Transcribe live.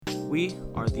We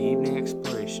are the Evening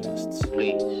Explorationists.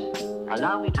 Please,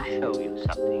 allow me to show you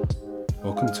something.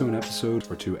 Welcome to an episode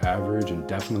where two average and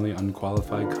definitely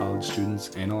unqualified college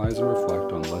students analyze and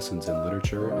reflect on lessons in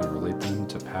literature and relate them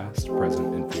to past,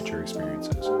 present, and future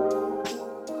experiences.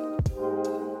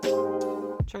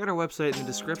 Check out our website in the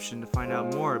description to find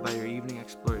out more about your Evening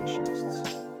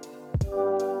Explorationists.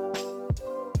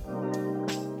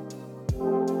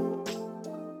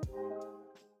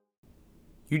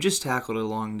 You just tackled a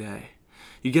long day.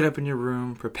 You get up in your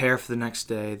room, prepare for the next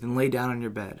day, then lay down on your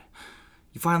bed.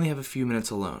 You finally have a few minutes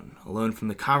alone from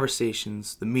the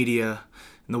conversations, the media,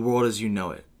 and the world as you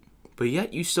know it. But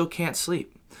yet you still can't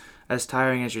sleep, as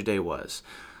tiring as your day was.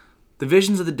 The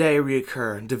visions of the day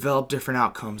reoccur and develop different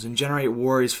outcomes and generate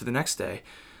worries for the next day.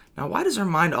 Now, why does our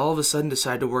mind all of a sudden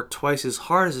decide to work twice as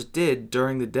hard as it did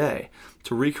during the day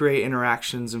to recreate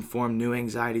interactions and form new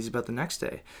anxieties about the next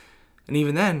day? And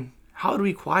even then, how do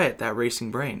we quiet that racing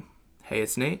brain? Hey,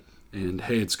 it's Nate. And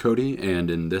hey, it's Cody,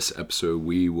 and in this episode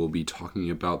we will be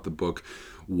talking about the book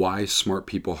Why Smart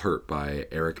People Hurt by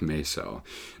Eric Maisel.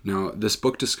 Now, this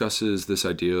book discusses this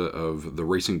idea of the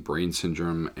racing brain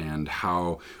syndrome and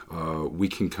how we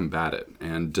can combat it.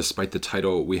 And despite the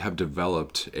title, we have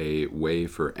developed a way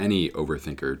for any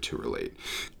overthinker to relate.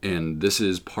 And this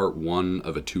is part one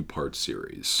of a two-part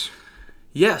series.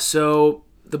 Yeah, so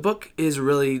the book is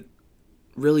really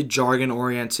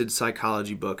jargon-oriented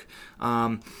psychology book.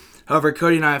 However,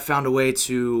 Cody and I have found a way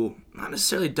to not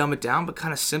necessarily dumb it down, but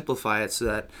kind of simplify it so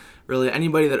that really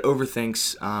anybody that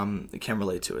overthinks can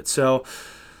relate to it. So,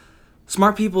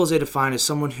 smart people, as they define, is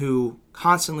someone who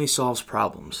constantly solves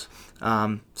problems.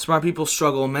 Smart people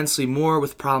struggle immensely more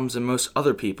with problems than most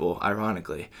other people,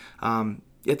 ironically.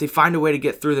 Yet they find a way to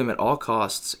get through them at all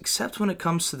costs, except when it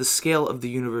comes to the scale of the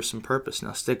universe and purpose.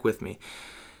 Now, stick with me.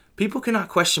 People cannot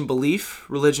question belief,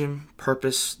 religion,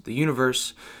 purpose, the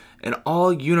universe, and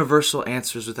all universal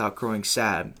answers without growing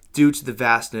sad due to the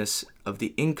vastness of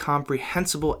the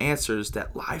incomprehensible answers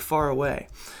that lie far away.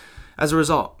 As a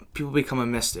result, people become a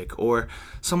mystic or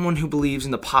someone who believes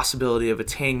in the possibility of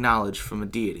attaining knowledge from a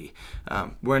deity,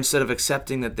 where instead of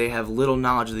accepting that they have little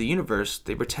knowledge of the universe,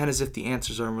 they pretend as if the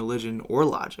answers are in religion or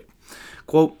logic.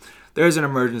 Quote, "There is an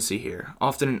emergency here,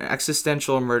 often an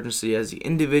existential emergency as the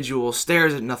individual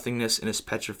stares at nothingness and is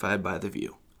petrified by the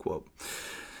view." Quote.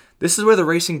 This is where the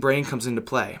racing brain comes into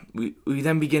play. We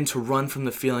then begin to run from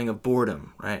the feeling of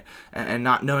boredom, right? And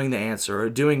not knowing the answer or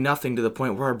doing nothing to the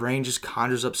point where our brain just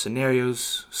conjures up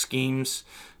scenarios, schemes,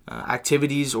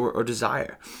 activities, or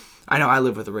desire. I know I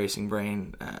live with a racing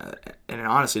brain, and it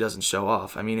honestly doesn't show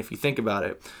off. I mean, if you think about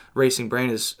it, racing brain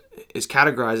is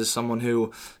categorized as someone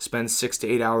who spends 6 to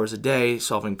 8 hours a day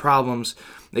solving problems.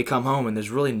 They come home and there's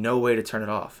really no way to turn it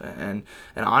off. And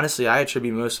honestly, I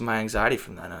attribute most of my anxiety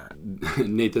from that.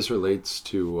 Nate, this relates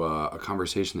to a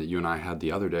conversation that you and I had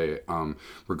the other day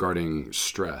regarding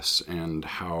stress and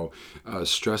how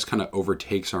stress kind of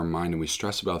overtakes our mind, and we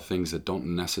stress about things that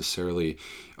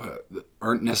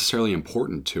aren't necessarily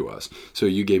important to us. So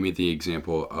you gave me the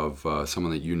example of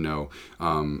someone that you know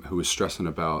who was stressing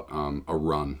about a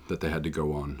run that they had to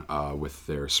go on with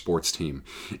their sports team.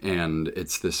 And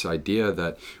it's this idea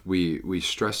that we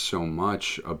stress so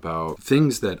much about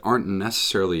things that aren't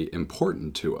necessarily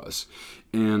important to us.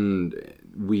 And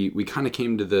we kind of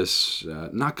came to this,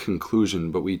 not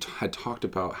conclusion, but we had talked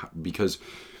about because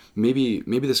maybe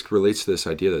this relates to this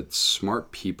idea that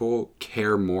smart people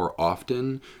care more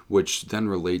often, which then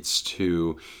relates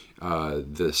to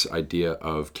this idea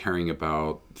of caring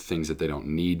about things that they don't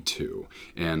need to,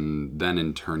 and then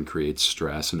in turn creates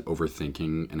stress and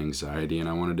overthinking and anxiety. And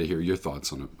I wanted to hear your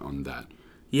thoughts on that.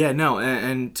 Yeah, no,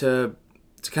 and to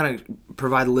kind of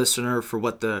provide a listener for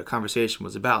what the conversation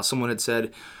was about, someone had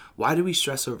said, "Why do we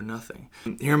stress over nothing?"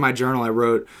 Here in my journal I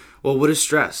wrote, well, what is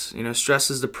stress?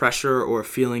 Stress is the pressure or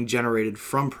feeling generated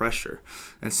from pressure.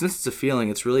 And since it's a feeling,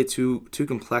 it's really too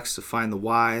complex to find the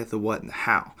why, the what, and the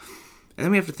how. And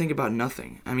then we have to think about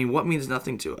nothing. I mean, what means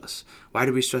nothing to us? Why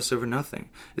do we stress over nothing?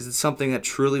 Is it something that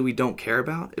truly we don't care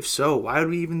about? If so, why would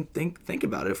we even think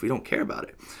about it if we don't care about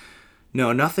it?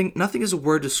 No, nothing is a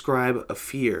word to describe a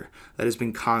fear that has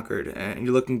been conquered, and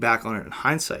you're looking back on it in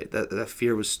hindsight, that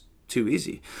fear was too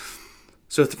easy.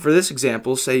 So for this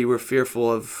example, say you were fearful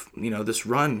of, this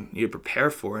run you prepare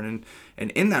for, and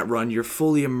in that run, you're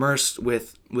fully immersed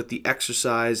with the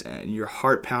exercise and your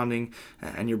heart pounding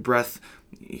and your breath,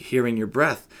 hearing your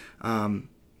breath. And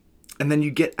then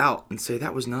you get out and say,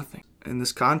 that was nothing. In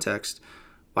this context,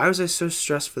 why was I so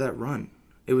stressed for that run?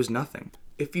 It was nothing.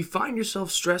 If you find yourself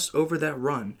stressed over that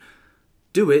run,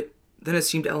 do it, then it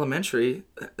seemed elementary,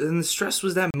 then the stress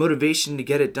was that motivation to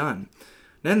get it done.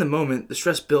 Now in the moment, the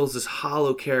stress builds this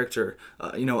hollow character,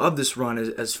 of this run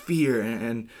as fear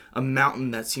and a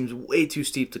mountain that seems way too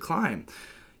steep to climb.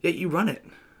 Yet you run it.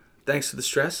 Thanks to the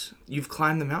stress, you've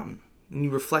climbed the mountain. And you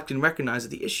reflect and recognize that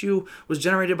the issue was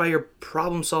generated by your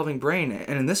problem-solving brain.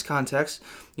 And in this context,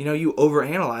 you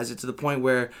overanalyze it to the point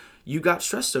where you got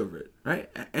stressed over it, right?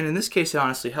 And in this case, it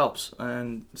honestly helps.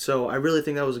 And so I really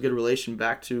think that was a good relation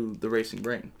back to the racing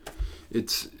brain.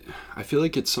 I feel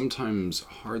like it's sometimes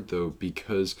hard though,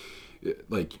 because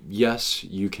yes,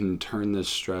 you can turn this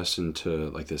stress into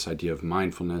this idea of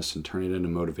mindfulness and turn it into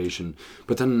motivation.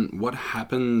 But then what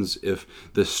happens if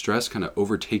the stress kind of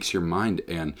overtakes your mind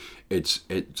and it's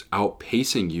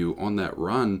outpacing you on that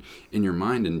run in your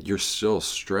mind, and you're still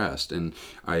stressed? And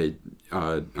I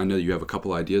know you have a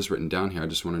couple ideas written down here. I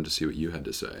just wanted to see what you had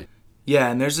to say.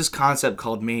 Yeah, and there's this concept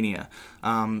called mania.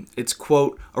 It's,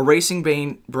 quote, a racing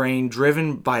brain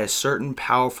driven by a certain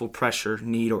powerful pressure,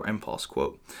 need, or impulse,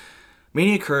 quote.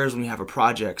 Mania occurs when you have a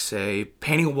project, say,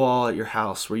 painting a wall at your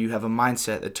house, where you have a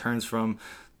mindset that turns from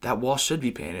that wall should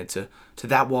be painted to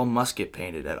that wall must get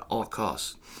painted at all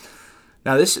costs.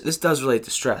 Now, this does relate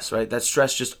to stress, right? That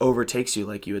stress just overtakes you,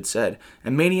 like you had said.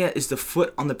 And mania is the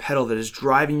foot on the pedal that is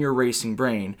driving your racing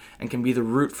brain and can be the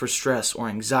root for stress or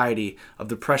anxiety of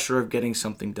the pressure of getting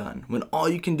something done, when all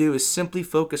you can do is simply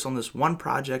focus on this one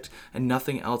project and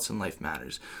nothing else in life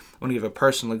matters. I want to give a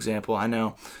personal example. I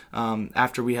know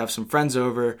after we have some friends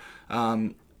over,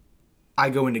 I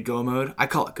go into go mode. I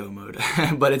call it go mode,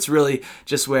 but it's really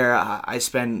just where I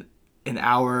spend an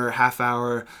hour, half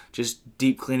hour, just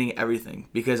deep cleaning everything,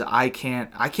 because I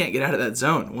can't get out of that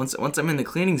zone. Once I'm in the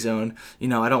cleaning zone,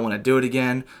 I don't want to do it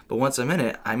again. But once I'm in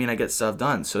it, I get stuff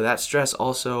done. So that stress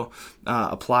also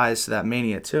applies to that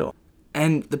mania too.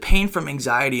 And the pain from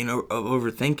anxiety and of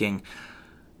overthinking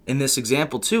in this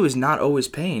example too is not always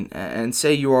pain. And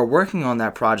say you are working on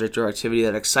that project or activity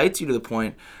that excites you to the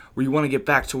point where you want to get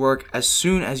back to work as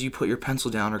soon as you put your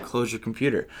pencil down or close your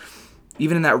computer.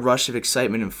 Even in that rush of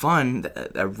excitement and fun,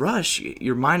 that rush,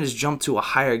 your mind has jumped to a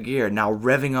higher gear, now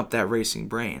revving up that racing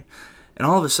brain. And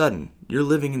all of a sudden, you're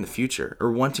living in the future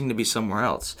or wanting to be somewhere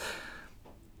else.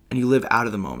 And you live out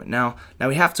of the moment. Now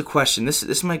we have to question,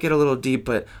 this might get a little deep,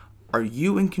 but are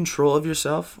you in control of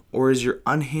yourself, or is your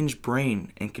unhinged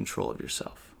brain in control of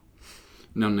yourself?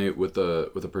 Now, Nate, with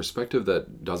a perspective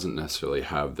that doesn't necessarily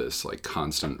have this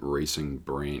constant racing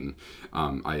brain,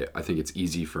 I think it's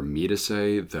easy for me to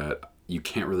say that you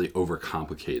can't really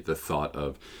overcomplicate the thought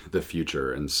of the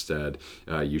future. Instead,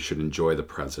 you should enjoy the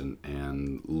present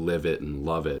and live it and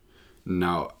love it.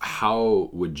 Now, how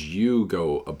would you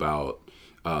go about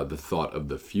the thought of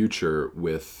the future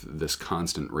with this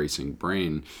constant racing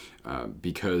brain?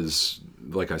 Because,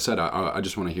 like I said, I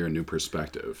just want to hear a new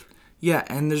perspective. Yeah,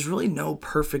 and there's really no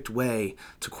perfect way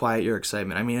to quiet your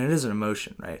excitement. It is an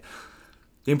emotion, right?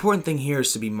 The important thing here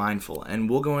is to be mindful, and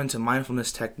we'll go into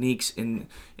mindfulness techniques in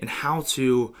how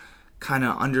to kind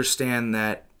of understand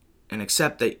that and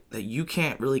accept that you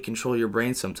can't really control your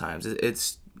brain sometimes.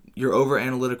 It's your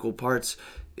over-analytical parts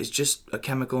is just a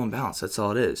chemical imbalance. That's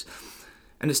all it is.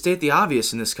 And to state the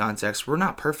obvious in this context, we're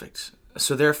not perfect,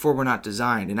 so therefore we're not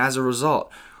designed, and as a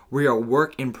result, we are a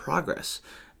work in progress.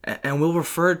 And we'll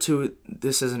refer to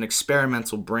this as an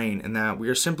experimental brain, in that we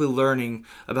are simply learning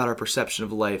about our perception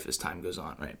of life as time goes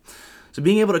on, right? So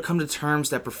being able to come to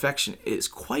terms that perfection is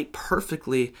quite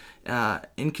perfectly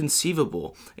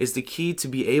inconceivable is the key to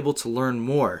be able to learn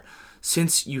more,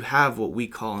 since you have what we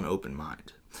call an open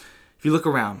mind. If you look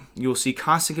around, you will see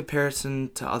constant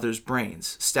comparison to others'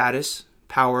 brains, status,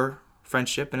 power,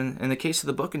 friendship, and in the case of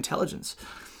the book, intelligence.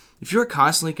 If you're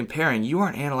constantly comparing, you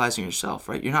aren't analyzing yourself,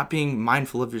 right? You're not being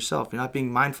mindful of yourself. You're not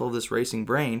being mindful of this racing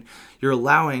brain. You're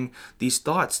allowing these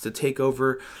thoughts to take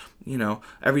over,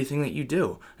 everything that you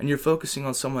do. And you're focusing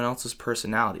on someone else's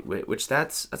personality, which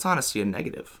that's honestly a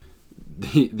negative.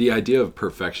 The idea of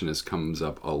perfectionist comes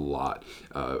up a lot,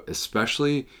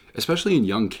 especially in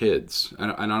young kids.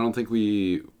 And I don't think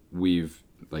we've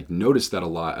noticed that a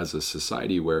lot as a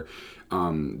society, where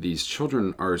these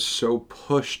children are so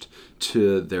pushed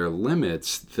to their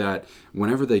limits that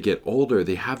whenever they get older,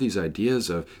 they have these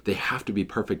ideas of they have to be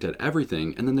perfect at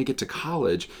everything, and then they get to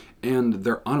college and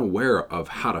they're unaware of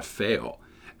how to fail.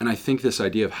 And I think this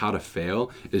idea of how to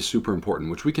fail is super important,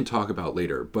 which we can talk about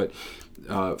later. But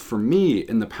for me,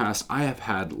 in the past, I have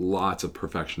had lots of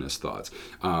perfectionist thoughts.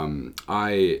 In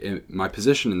my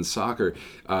position in soccer,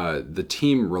 the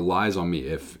team relies on me.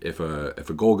 If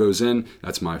a goal goes in,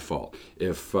 that's my fault.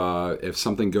 If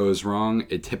something goes wrong,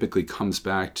 it typically comes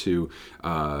back to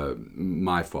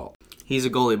my fault. He's a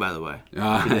goalie, by the way.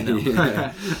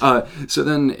 Yeah. So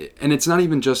then, and it's not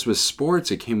even just with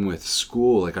sports. It came with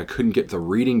school. Like I couldn't get the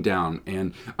reading down,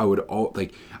 and I would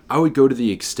go to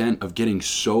the extent of getting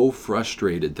so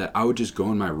frustrated that I would just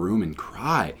go in my room and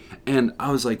cry. And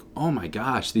I was like, oh my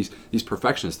gosh, these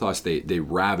perfectionist thoughts, they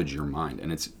ravage your mind,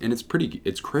 and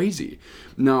it's crazy.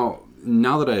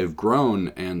 Now that I've grown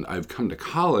and I've come to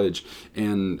college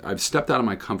and I've stepped out of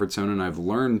my comfort zone and I've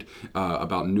learned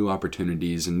about new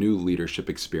opportunities and new leadership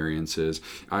experiences,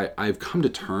 I've come to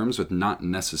terms with not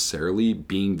necessarily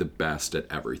being the best at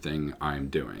everything I'm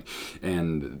doing.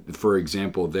 And for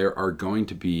example, there are going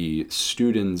to be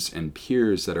students and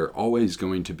peers that are always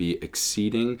going to be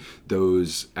exceeding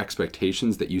those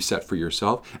expectations that you set for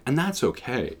yourself, and that's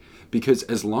okay. Because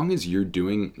as long as you're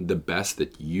doing the best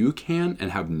that you can and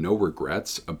have no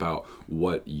regrets about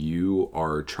what you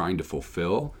are trying to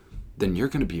fulfill, then you're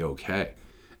going to be okay.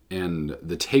 And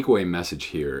the takeaway message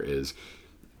here is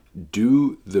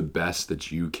do the best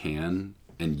that you can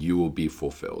and you will be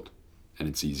fulfilled. And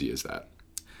it's easy as that.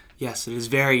 Yes, it is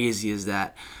very easy as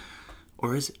that.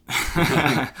 Or is it?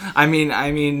 I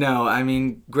mean, no. I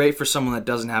mean, great for someone that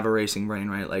doesn't have a racing brain,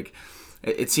 right? Like,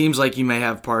 it seems like you may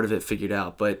have part of it figured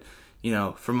out, but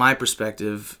from my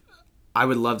perspective, I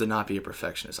would love to not be a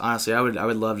perfectionist. Honestly, I would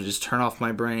love to just turn off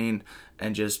my brain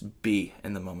and just be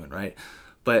in the moment, right?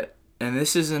 And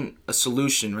this isn't a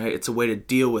solution, right? It's a way to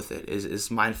deal with it,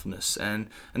 is mindfulness. And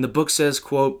the book says,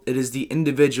 quote, "It is the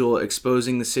individual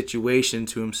exposing the situation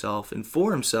to himself and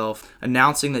for himself,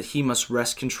 announcing that he must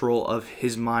wrest control of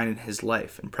his mind and his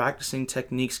life, and practicing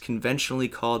techniques conventionally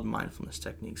called mindfulness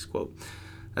techniques," quote.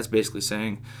 That's basically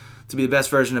saying, to be the best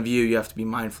version of you, you have to be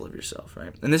mindful of yourself,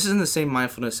 right? And this isn't the same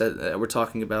mindfulness that we're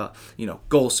talking about,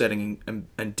 goal setting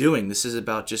and doing. This is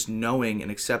about just knowing and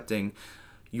accepting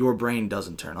your brain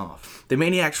doesn't turn off. The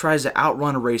maniac tries to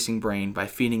outrun a racing brain by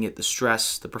feeding it the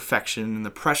stress, the perfection, and the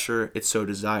pressure it so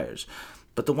desires.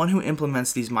 But the one who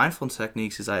implements these mindfulness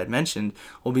techniques, as I had mentioned,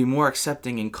 will be more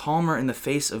accepting and calmer in the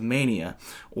face of mania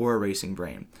or a racing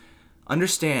brain.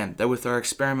 Understand that with our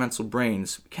experimental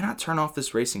brains, we cannot turn off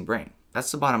this racing brain.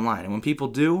 That's the bottom line. And when people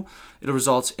do, it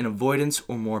results in avoidance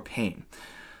or more pain.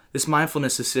 This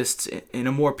mindfulness assists in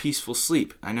a more peaceful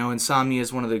sleep. I know insomnia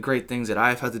is one of the great things that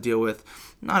I've had to deal with.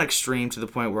 Not extreme to the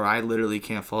point where I literally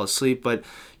can't fall asleep, but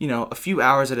a few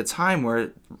hours at a time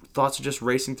where thoughts are just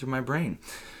racing through my brain.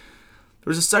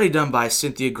 There was a study done by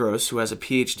Cynthia Gross, who has a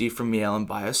PhD from Yale in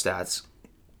biostats,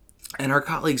 and our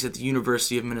colleagues at the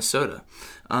University of Minnesota.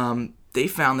 They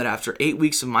found that after 8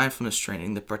 weeks of mindfulness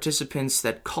training, the participants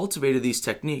that cultivated these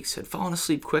techniques had fallen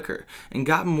asleep quicker and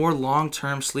gotten more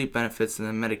long-term sleep benefits than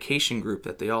the medication group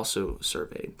that they also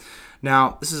surveyed.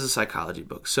 Now, this is a psychology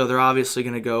book, so they're obviously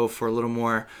going to go for a little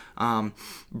more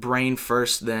brain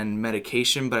first than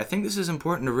medication, but I think this is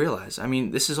important to realize. I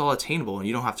mean, this is all attainable, and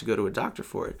you don't have to go to a doctor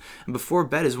for it. And before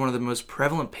bed is one of the most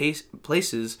prevalent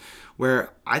places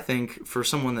where I think for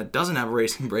someone that doesn't have a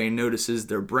racing brain notices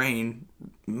their brain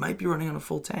might be running on a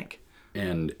full tank.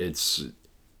 And it's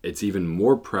even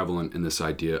more prevalent in this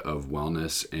idea of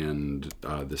wellness and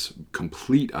this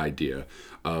complete idea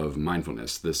of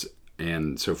mindfulness.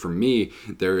 And so for me,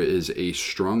 there is a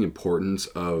strong importance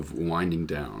of winding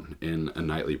down in a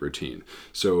nightly routine.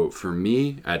 So for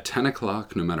me, at 10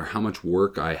 o'clock, no matter how much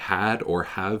work I had or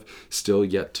have still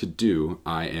yet to do,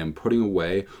 I am putting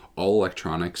away all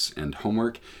electronics and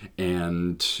homework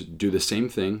and do the same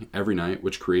thing every night,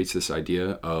 which creates this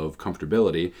idea of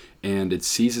comfortability, and it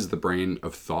seizes the brain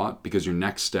of thought, because your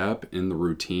next step in the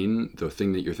routine, the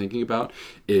thing that you're thinking about,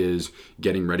 is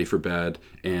getting ready for bed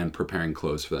and preparing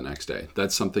clothes for the next day.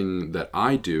 That's something that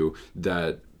I do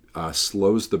that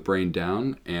slows the brain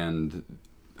down, and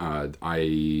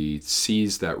I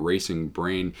seize that racing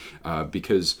brain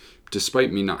because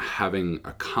despite me not having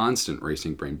a constant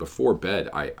racing brain before bed,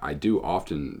 I do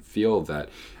often feel that,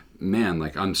 man,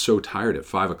 like I'm so tired at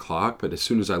 5 o'clock, but as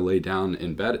soon as I lay down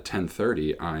in bed at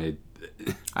 10:30,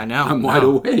 I know. I'm wide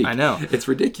awake. I know. It's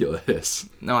ridiculous.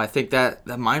 No, I think that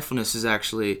mindfulness is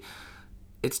actually,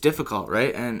 it's difficult,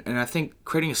 right? And I think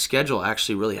creating a schedule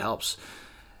actually really helps.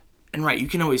 And right, you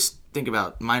can always think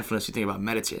about mindfulness, you think about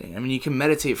meditating. I mean, you can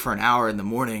meditate for an hour in the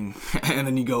morning and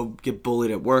then you go get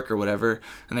bullied at work or whatever,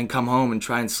 and then come home and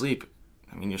try and sleep.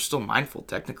 I mean, you're still mindful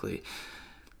technically.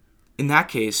 In that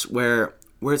case, where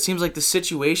it seems like the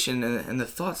situation and the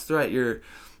thoughts throughout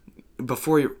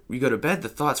before you go to bed, the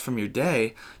thoughts from your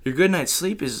day, your good night's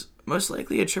sleep is most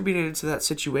likely attributed to that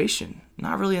situation,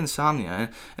 not really insomnia.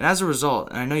 And as a result,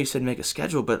 and I know you said make a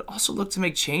schedule, but also look to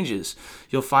make changes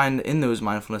you'll find in those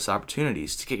mindfulness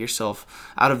opportunities to get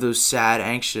yourself out of those sad,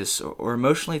 anxious, or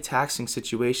emotionally taxing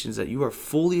situations that you are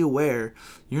fully aware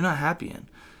you're not happy in.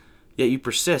 Yet you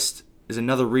persist is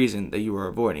another reason that you are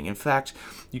avoiding. In fact,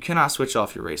 you cannot switch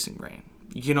off your racing brain.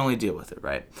 You can only deal with it,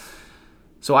 right?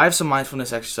 So I have some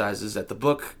mindfulness exercises that the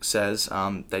book says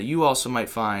that you also might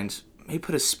find may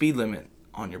put a speed limit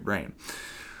on your brain.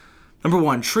 Number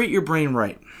 1, treat your brain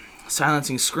right.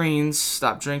 Silencing screens,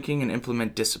 stop drinking, and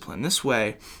implement discipline. This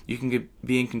way, you can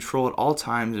be in control at all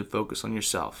times and focus on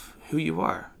yourself, who you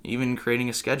are, even creating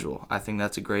a schedule. I think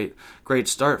that's a great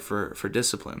start for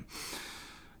discipline.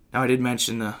 Now, I did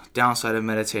mention the downside of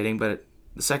meditating, but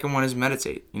the second one is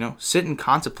meditate. Sit and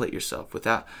contemplate yourself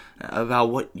about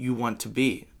what you want to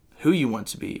be, who you want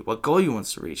to be, what goal you want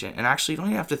to reach. And actually, you don't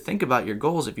even have to think about your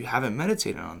goals if you haven't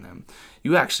meditated on them.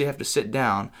 You actually have to sit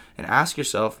down and ask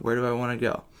yourself, where do I want to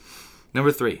go?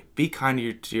 Number 3, be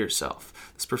kind to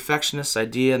yourself. This perfectionist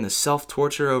idea and the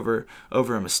self-torture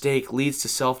over a mistake leads to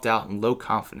self-doubt and low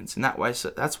confidence. And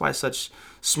that's why such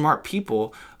smart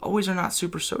people always are not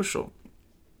super social.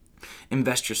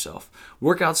 Invest yourself.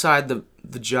 Work outside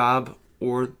the job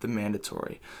or the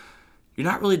mandatory. You're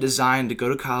not really designed to go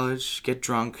to college, get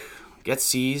drunk, get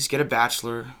C's, get a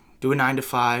bachelor, do a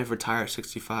 9-to-5, retire at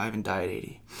 65, and die at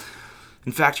 80.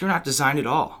 In fact, you're not designed at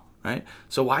all, right?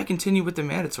 So why continue with the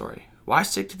mandatory? Why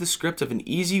stick to the script of an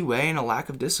easy way and a lack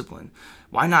of discipline?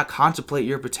 Why not contemplate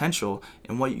your potential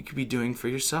and what you could be doing for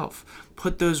yourself?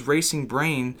 Put those racing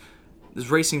brain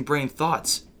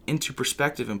thoughts into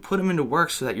perspective and put them into work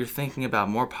so that you're thinking about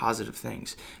more positive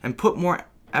things, and put more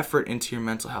effort into your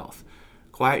mental health.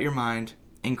 Quiet your mind,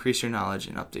 increase your knowledge,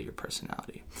 and update your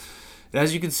personality. And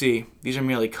as you can see, these are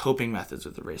merely coping methods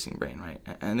with the racing brain, right?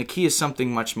 And the key is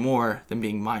something much more than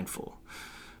being mindful.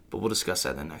 But we'll discuss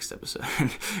that in the next episode.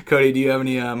 Cody, do you have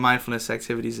any mindfulness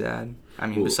activities to add?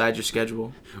 Besides your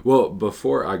schedule? Well,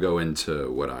 before I go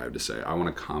into what I have to say, I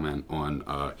want to comment on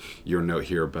your note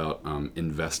here about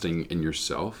investing in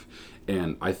yourself.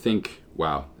 And I think,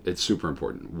 wow, it's super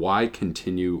important. Why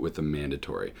continue with the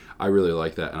mandatory? I really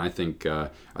like that, and I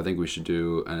think we should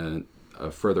do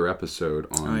a further episode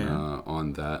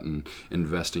on that, and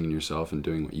investing in yourself and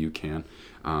doing what you can,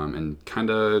 and kind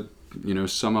of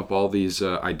sum up all these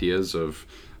ideas of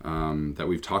that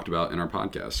we've talked about in our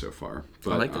podcast so far.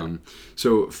 But I like that.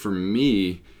 So for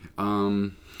me,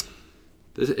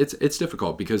 it's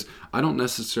difficult because I don't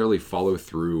necessarily follow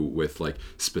through with like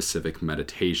specific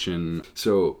meditation.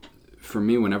 So for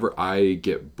me, whenever I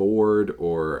get bored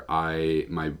or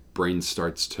my brain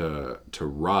starts to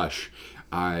rush,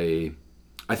 I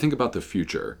think about the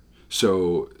future.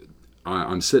 So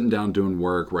I'm sitting down doing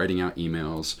work, writing out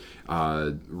emails,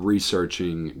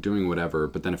 researching, doing whatever.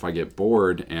 But then if I get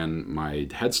bored and my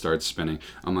head starts spinning,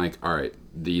 I'm like, all right,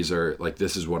 this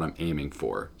is what I'm aiming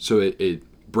for. So it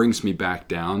brings me back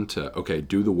down to, okay,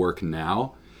 do the work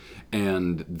now.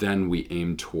 And then we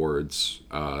aim towards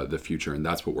the future. And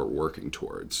that's what we're working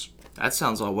towards. That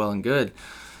sounds all well and good.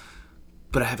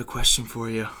 But I have a question for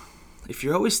you. If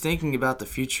you're always thinking about the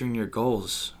future and your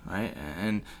goals, right,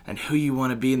 and who you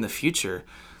want to be in the future,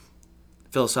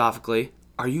 philosophically,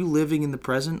 are you living in the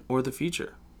present or the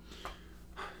future?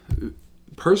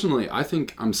 Personally, I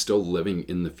think I'm still living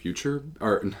in the future,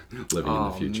 or living in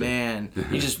the future. Oh, man.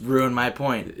 You just ruined my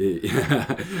point.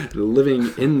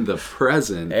 Living in the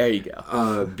present. There you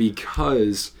go.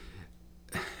 Because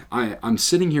I'm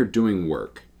sitting here doing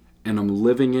work. And I'm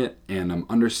living it, and I'm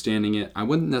understanding it. I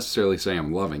wouldn't necessarily say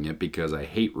I'm loving it because I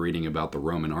hate reading about the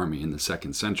Roman army in the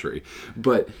 2nd century.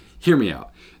 But hear me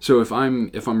out. So if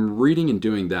I'm reading and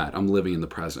doing that, I'm living in the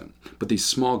present. But these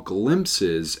small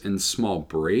glimpses and small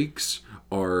breaks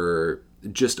are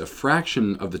just a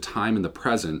fraction of the time in the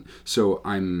present. So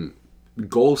I'm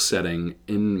goal setting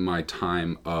in my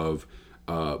time of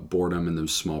boredom and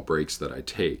those small breaks that I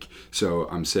take. So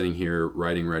I'm sitting here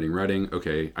writing.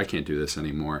 Okay, I can't do this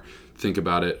anymore. Think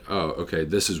about it. Oh, okay,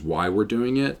 this is why we're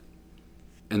doing it.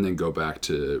 And then go back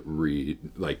to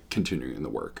continuing the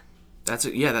work.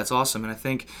 That's awesome. And I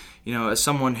think, as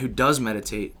someone who does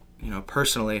meditate,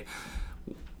 personally,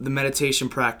 the meditation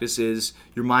practice is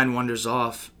your mind wanders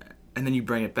off and then you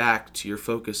bring it back to your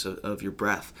focus of your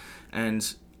breath.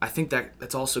 And I think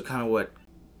that's also kind of what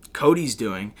Cody's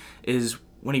doing, is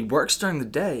when he works during the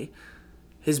day,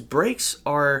 his breaks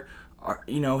are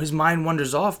his mind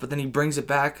wanders off, but then he brings it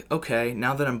back. Okay,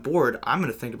 now that I'm bored, I'm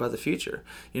going to think about the future.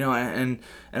 And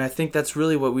I think that's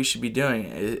really what we should be doing,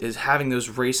 is having those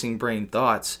racing brain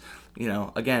thoughts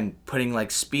again, putting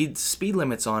like speed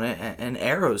limits on it and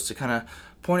arrows to kind of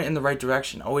point it in the right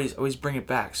direction. Always bring it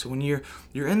back. So when you're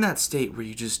in that state where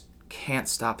you just can't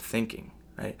stop thinking,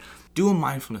 right? Do a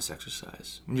mindfulness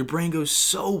exercise. When your brain goes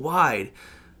so wide,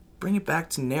 bring it back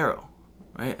to narrow,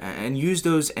 right? And use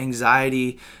those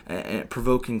anxiety and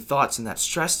provoking thoughts and that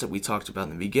stress that we talked about in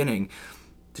the beginning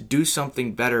to do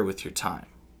something better with your time.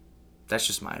 That's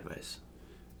just my advice.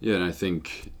 Yeah, and I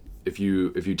think if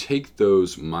you take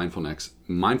those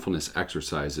mindfulness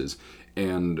exercises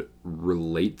and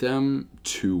relate them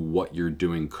to what you're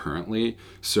doing currently.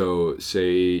 So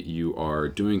say you are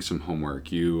doing some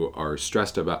homework, you are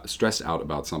stressed out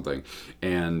about something,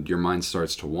 and your mind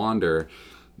starts to wander.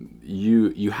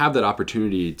 You have that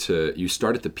opportunity you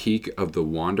start at the peak of the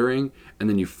wandering, and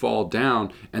then you fall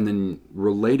down, and then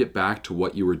relate it back to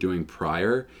what you were doing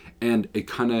prior, and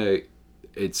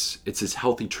it's this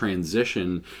healthy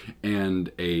transition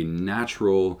and a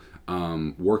natural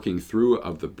working through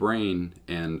of the brain,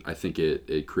 and I think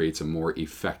it creates a more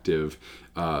effective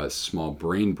small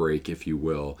brain break, if you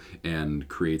will, and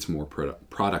creates more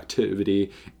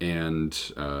productivity and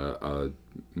a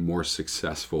more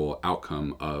successful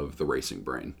outcome of the racing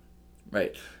brain.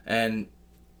 Right. And,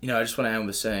 I just want to end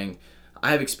with saying,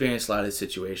 I have experienced a lot of these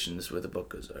situations where the book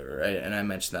goes over, right? And I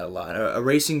mentioned that a lot. A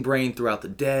racing brain throughout the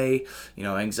day,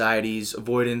 anxieties,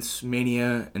 avoidance,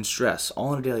 mania, and stress, all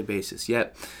on a daily basis.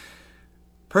 Yet,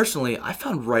 personally, I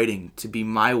found writing to be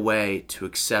my way to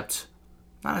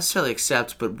not necessarily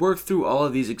accept, but work through all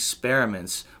of these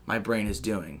experiments my brain is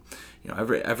doing. I've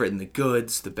written the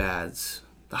goods, the bads,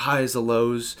 the highs, the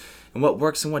lows, and what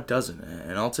works and what doesn't,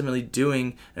 and ultimately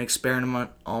doing an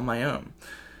experiment on my own.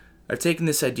 I've taken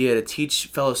this idea to teach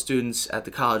fellow students at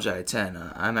the college I attend.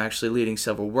 I'm actually leading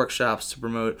several workshops to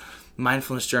promote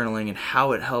mindfulness journaling and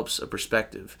how it helps a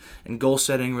perspective in goal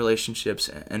setting, relationships,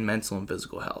 and mental and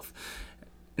physical health.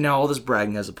 Now, all this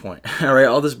bragging has a point, all right?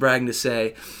 All this bragging to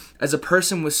say, as a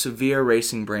person with severe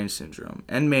racing brain syndrome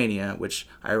and mania, which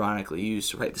I ironically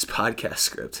used to write this podcast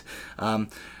script,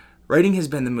 writing has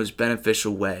been the most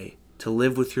beneficial way to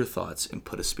live with your thoughts and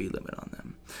put a speed limit on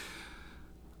them.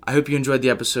 I hope you enjoyed the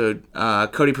episode.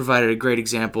 Cody provided a great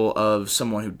example of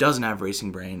someone who doesn't have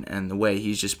racing brain and the way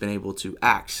he's just been able to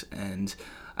act. And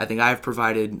I think I've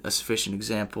provided a sufficient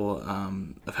example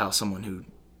of how someone who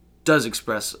does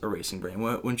express a racing brain.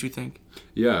 Wouldn't you think?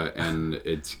 Yeah, and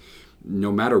it's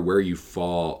no matter where you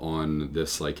fall on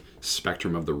this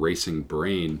spectrum of the racing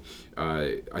brain,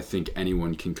 I think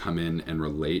anyone can come in and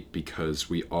relate, because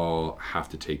we all have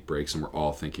to take breaks and we're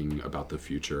all thinking about the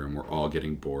future and we're all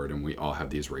getting bored and we all have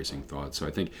these racing thoughts. So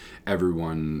I think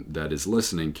everyone that is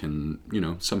listening can,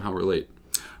 somehow relate.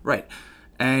 Right.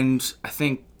 And I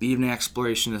think the Evening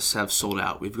Explorationists have sold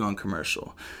out. We've gone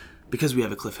commercial because we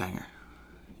have a cliffhanger.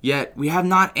 Yet, we have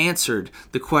not answered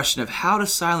the question of how to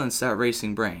silence that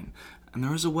racing brain. And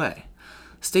there is a way.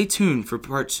 Stay tuned for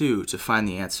part 2 to find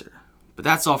the answer. But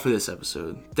that's all for this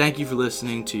episode. Thank you for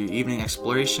listening to Evening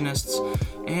Explorationists,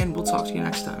 and we'll talk to you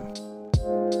next time.